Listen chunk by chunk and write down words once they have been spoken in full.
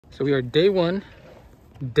So we are day one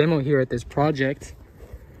demo here at this project.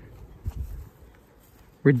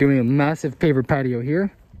 We're doing a massive paver patio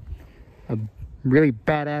here. A really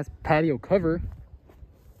badass patio cover.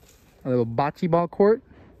 A little bocce ball court.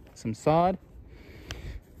 Some sod.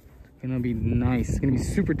 Gonna be nice. It's gonna be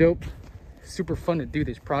super dope. Super fun to do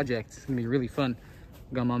this project. It's gonna be really fun.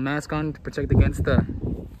 Got my mask on to protect against the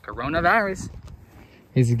coronavirus.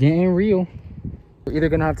 It's getting real. We're either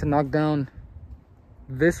gonna have to knock down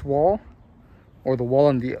this wall or the wall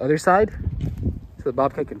on the other side so the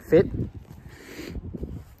bobcat can fit.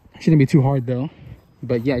 Shouldn't be too hard though.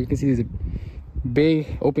 But yeah, you can see there's a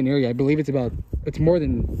big open area. I believe it's more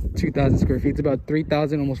than 2,000 square feet. It's about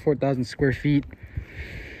 3,000, almost 4,000 square feet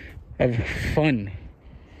of fun.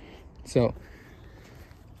 So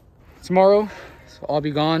tomorrow, I'll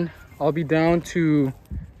be gone. I'll be down to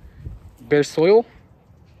bare soil,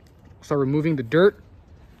 start removing the dirt,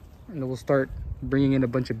 and then we'll start bringing in a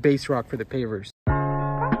bunch of base rock for the pavers.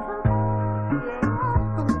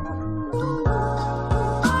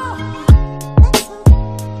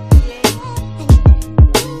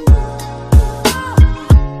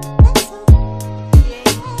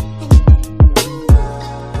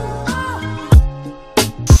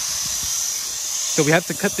 So we have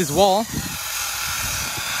to cut this wall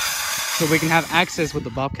so we can have access with the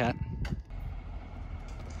bobcat.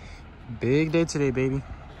 Big day today, baby.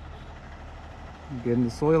 Getting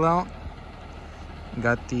the soil out.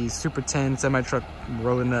 Got the Super 10 semi-truck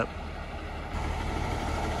rolling up.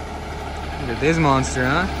 Look at this monster,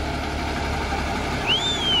 huh?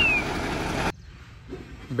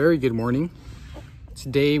 Very good morning.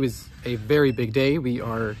 Today was a very big day. We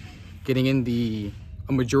are getting in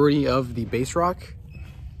a majority of the base rock.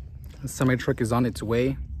 The semi-truck is on its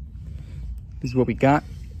way. This is what we got.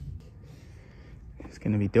 It's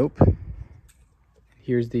gonna be dope.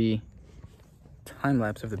 Here's the time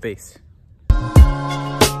lapse of the base.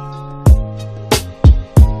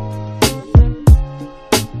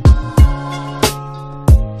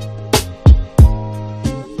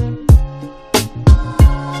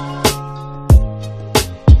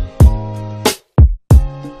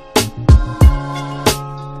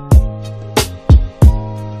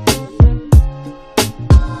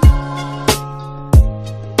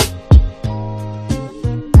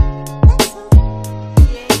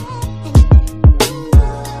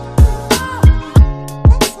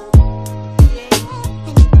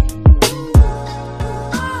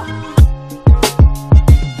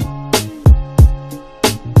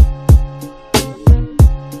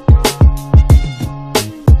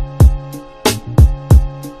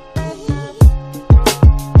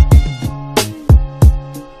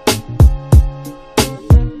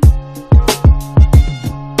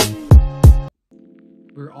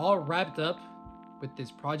 We're all wrapped up with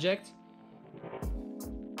this project.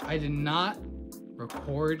 I did not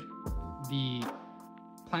record the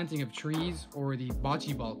planting of trees or the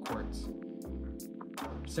bocce ball courts.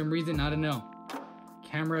 For some reason, I don't know.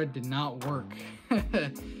 Camera did not work.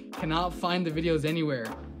 Cannot find the videos anywhere.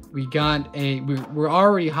 We're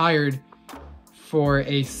already hired for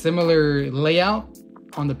a similar layout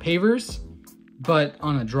on the pavers, but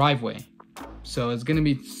on a driveway. So it's gonna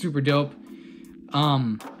be super dope.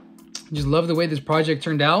 Just love the way this project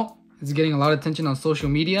turned out. It's getting a lot of attention on social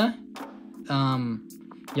media.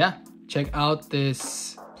 Yeah, check out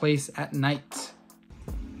this place at night,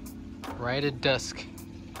 right at dusk.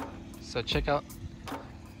 So check out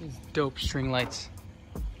these dope string lights.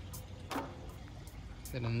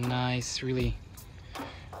 Got a nice, really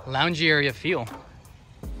loungy area feel.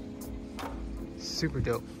 Super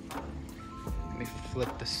dope. Let me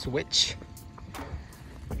flip the switch.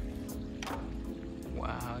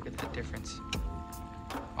 Wow, look at that difference.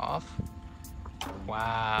 Off.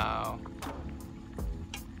 Wow.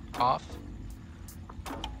 Off.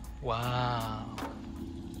 Wow.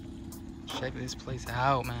 Check this place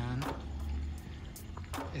out, man.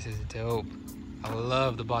 This is dope. I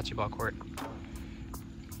love the bocce ball court.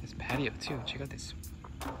 This patio too. Check out this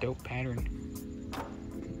dope pattern.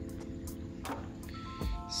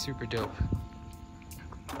 Super dope.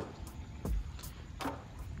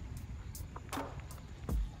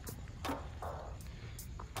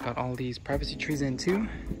 Got all these privacy trees in too.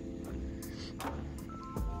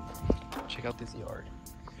 Check out this yard.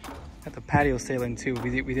 Got the patio sailing too. We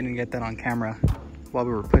didn't get that on camera while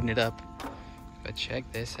we were putting it up. But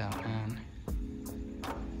check this out, man.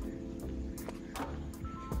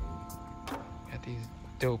 Got these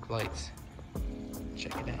dope lights.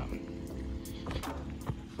 Check it out.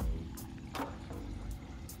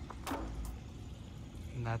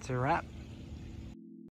 And that's a wrap.